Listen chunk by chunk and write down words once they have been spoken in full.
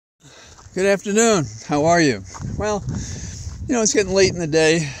Good afternoon. How are you? Well, you know, it's getting late in the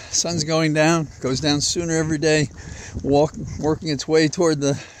day. Sun's going down. Goes down sooner every day. Working its way toward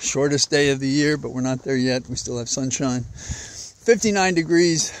the shortest day of the year, but we're not there yet. We still have sunshine. 59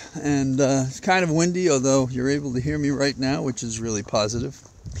 degrees, and it's kind of windy, although you're able to hear me right now, which is really positive.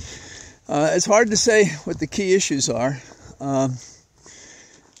 It's hard to say what the key issues are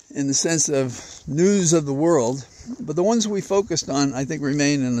in the sense of news of the world, but the ones we focused on, I think,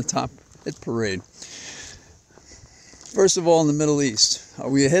 remain in the top hit parade. First of all, in the Middle East, are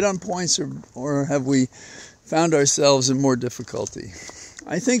we ahead on points, or have we found ourselves in more difficulty?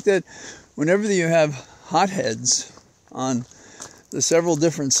 I think that whenever you have hotheads on the several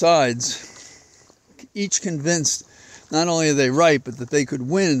different sides, each convinced not only are they right, but that they could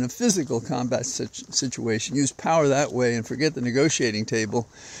win in a physical combat situation, use power that way and forget the negotiating table,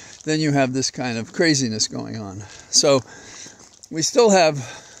 then you have this kind of craziness going on. So we still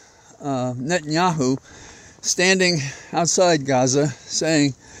have Netanyahu standing outside Gaza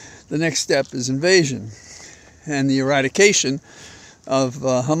saying the next step is invasion and the eradication of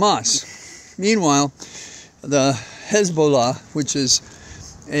Hamas. Meanwhile, the Hezbollah, which is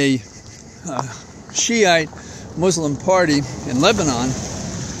a Shiite Muslim party in Lebanon,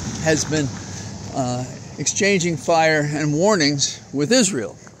 has been exchanging fire and warnings with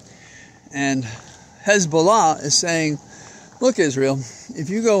Israel. And Hezbollah is saying, look, Israel, if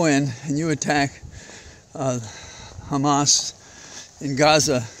you go in and you attack Hamas in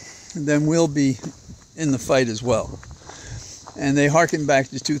Gaza, then we'll be in the fight as well. And they harken back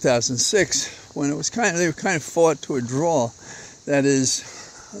to 2006 when it was they were kind of fought to a draw. That is,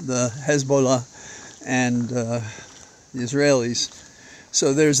 the Hezbollah and the Israelis.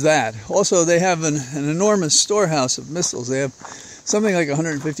 So there's that. Also, they have an enormous storehouse of missiles. They have something like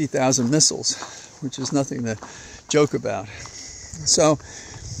 150,000 missiles, which is nothing to joke about. So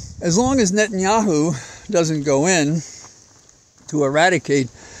as long as Netanyahu doesn't go in to eradicate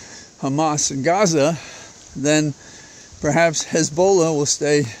Hamas in Gaza, then perhaps Hezbollah will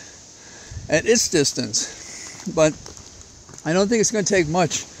stay at its distance. But I don't think it's going to take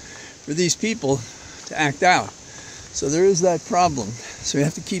much for these people to act out. So there is that problem. So you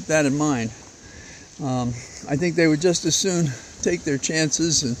have to keep that in mind. I think they would just as soon take their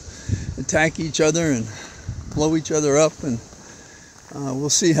chances and attack each other and blow each other up, and we'll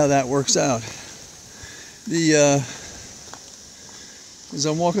see how that works out. As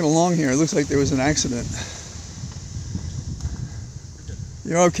I'm walking along here, it looks like there was an accident.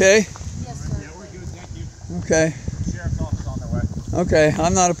 You're okay? Yes, sir. Yeah, we're good, thank you. Okay. The sheriff's office on their way. Okay,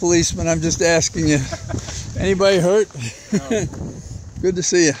 I'm not a policeman, I'm just asking you. Anybody hurt? No. Good to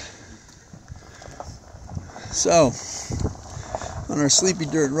see you. So, on our sleepy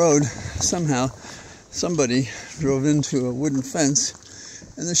dirt road, somehow somebody drove into a wooden fence,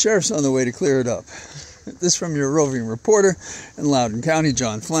 and the sheriff's on the way to clear it up. This from your roving reporter in Loudoun County,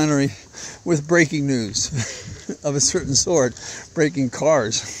 John Flannery, with breaking news of a certain sort, breaking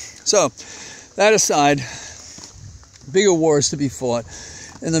cars. So, that aside, bigger wars to be fought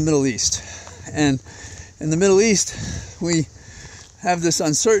in the Middle East. And in the Middle East, we have this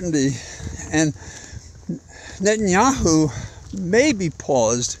uncertainty, and Netanyahu may be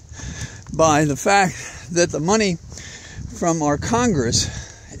paused by the fact that the money from our Congress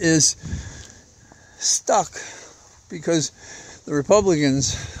is stuck because the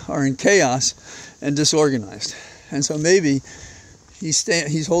Republicans are in chaos and disorganized. And so maybe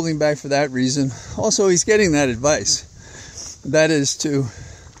he's holding back for that reason. Also, he's getting that advice. That is to,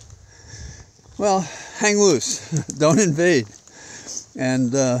 well, hang loose. Don't invade.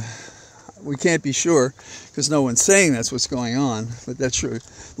 And we can't be sure because no one's saying that's what's going on, but that sure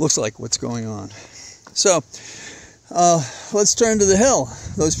looks like what's going on. So let's turn to the Hill.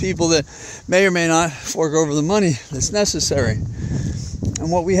 Those people that may or may not fork over the money that's necessary.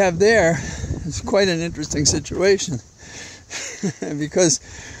 And what we have there is quite an interesting situation because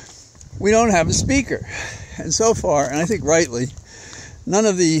we don't have a speaker. And so far, and I think rightly, none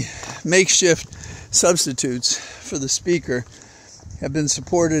of the makeshift substitutes for the speaker have been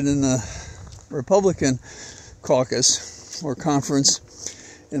supported in the Republican caucus or conference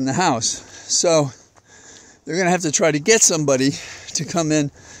in the House. So they're going to have to try to get somebody to come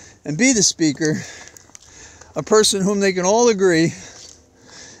in and be the speaker, a person whom they can all agree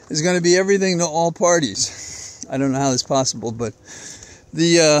is going to be everything to all parties. I don't know how that's possible, but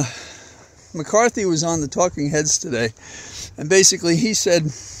the McCarthy was on the Talking Heads today, and basically he said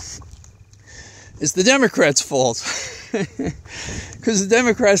it's the Democrats' fault because the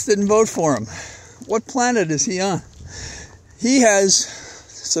Democrats didn't vote for him. What planet is he on? He has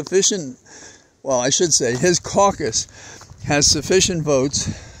sufficient, well, I should say his caucus has sufficient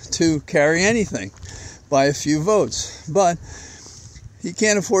votes to carry anything by a few votes. But he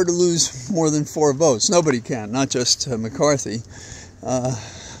can't afford to lose more than 4 votes. Nobody can, not just McCarthy.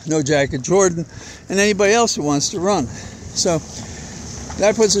 No Jacket Jordan, and anybody else who wants to run. So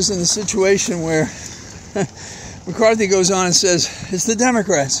that puts us in a situation where McCarthy goes on and says, it's the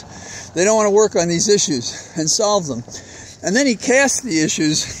Democrats. They don't want to work on these issues and solve them. And then he casts the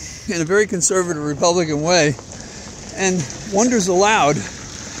issues in a very conservative Republican way and wonders aloud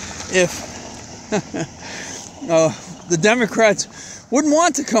if the Democrats wouldn't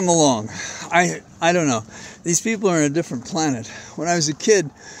want to come along. I don't know. These people are on a different planet. When I was a kid,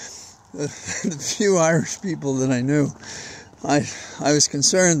 the few Irish people that I knew, I was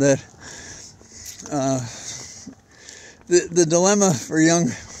concerned that the dilemma for a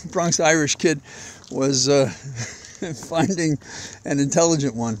young Bronx Irish kid was finding an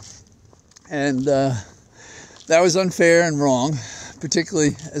intelligent one. And that was unfair and wrong,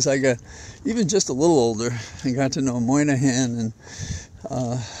 particularly as I got even just a little older and got to know Moynihan and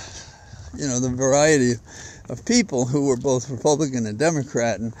the variety of people who were both Republican and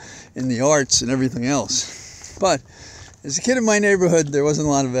Democrat and in the arts and everything else. But as a kid in my neighborhood, there wasn't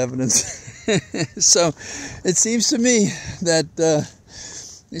a lot of evidence. So it seems to me that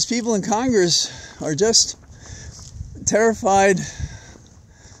these people in Congress are just terrified,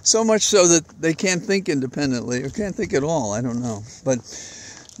 so much so that they can't think independently or can't think at all. I don't know. But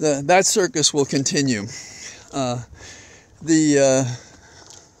that circus will continue.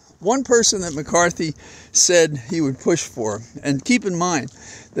 One person that McCarthy said he would push for, and keep in mind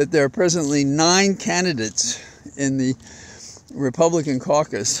that there are presently 9 candidates in the Republican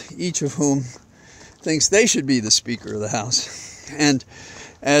caucus, each of whom thinks they should be the Speaker of the House. And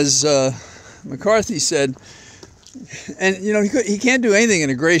as McCarthy said, and he can't do anything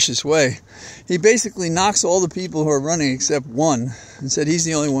in a gracious way. He basically knocks all the people who are running except one and said he's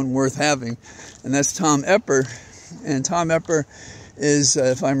the only one worth having, and that's Tom Epper. And Tom Epper is,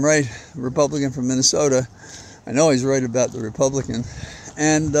 if I'm right, a Republican from Minnesota. I know he's right about the Republican.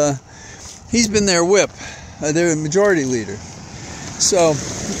 And he's been their whip, their majority leader. So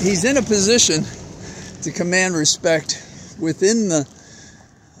he's in a position to command respect within the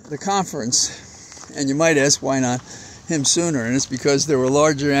conference. And you might ask, why not him sooner? And it's because there were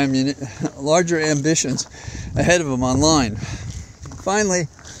larger ambitions ahead of him online. Finally,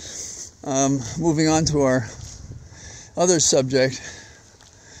 moving on to our other subject,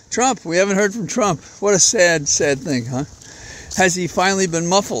 Trump. We haven't heard from Trump. What a sad, sad thing, huh? Has he finally been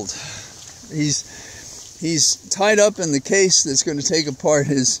muffled? He's tied up in the case that's going to take apart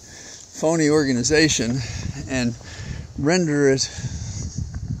his phony organization and render it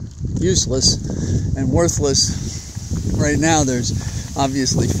useless and worthless. Right now, there's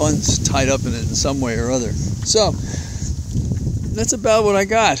obviously funds tied up in it in some way or other. So that's about what I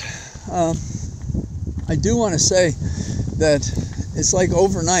got. I do want to say that it's like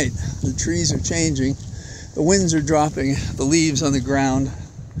overnight. The trees are changing, the winds are dropping, the leaves on the ground.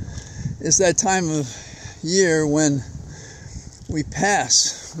 It's that time of year when we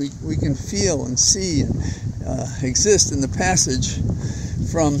pass. We can feel and see and exist in the passage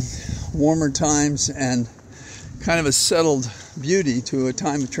from warmer times and kind of a settled beauty to a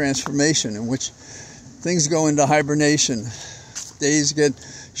time of transformation in which things go into hibernation. Days get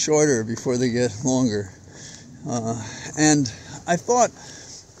shorter before they get longer. And I thought,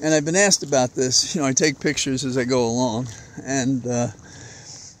 and I've been asked about this, I take pictures as I go along, and the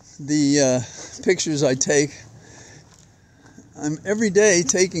pictures I take, I'm every day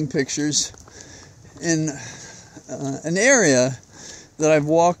taking pictures in an area that I've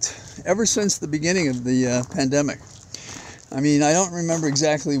walked ever since the beginning of the pandemic. I mean, I don't remember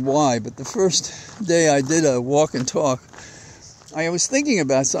exactly why, but the first day I did a walk and talk, I was thinking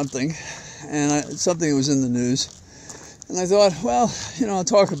about something, and something that was in the news, and I thought, well, I'll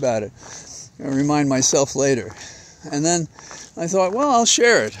talk about it. I'll remind myself later. And then I thought, well, I'll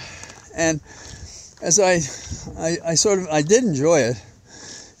share it. And as I did enjoy it,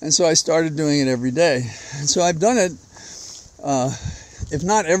 and so I started doing it every day. And so I've done it, if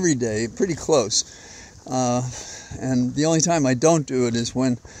not every day, pretty close. And the only time I don't do it is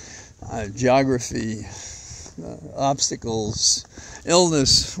when geography, obstacles,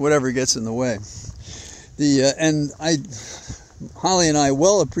 illness, whatever gets in the way. Holly and I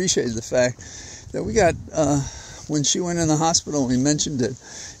well appreciated the fact that we got, when she went in the hospital, we mentioned it.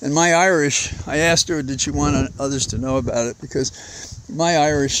 And my Irish, I asked her, did she want others to know about it? Because my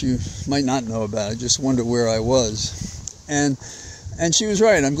Irish, you might not know about it, just wonder where I was. And she was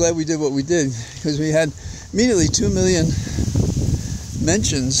right. I'm glad we did what we did, because we had immediately 2 million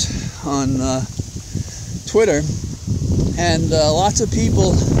mentions on Twitter And lots of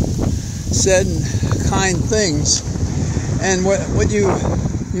people said kind things. And what you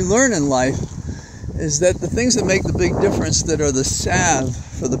learn in life is that the things that make the big difference, that are the salve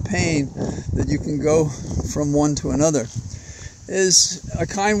for the pain, that you can go from one to another, is a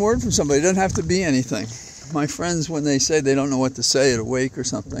kind word from somebody. It doesn't have to be anything. My friends, when they say they don't know what to say at a wake or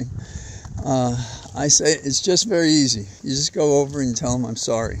something, I say it's just very easy. You just go over and you tell them, I'm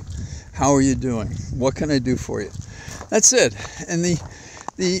sorry. How are you doing? What can I do for you? That's it. And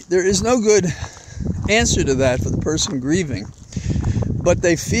there is no good answer to that for the person grieving, but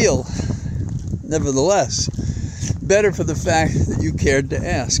they feel, nevertheless, better for the fact that you cared to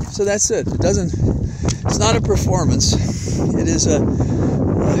ask. So that's it. It's not a performance. It is a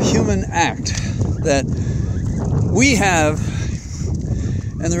human act that we have,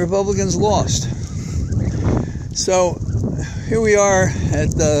 and the Republicans lost. So here we are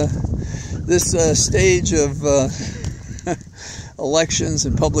at this stage of elections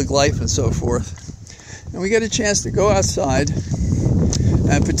and public life and so forth. And we get a chance to go outside,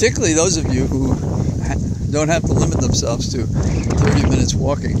 and particularly those of you who don't have to limit themselves to 30 minutes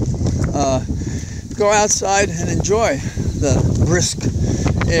walking, go outside and enjoy the brisk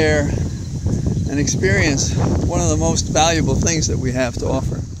air and experience one of the most valuable things that we have to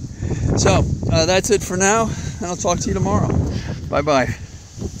offer. So that's it for now, and I'll talk to you tomorrow. Bye-bye.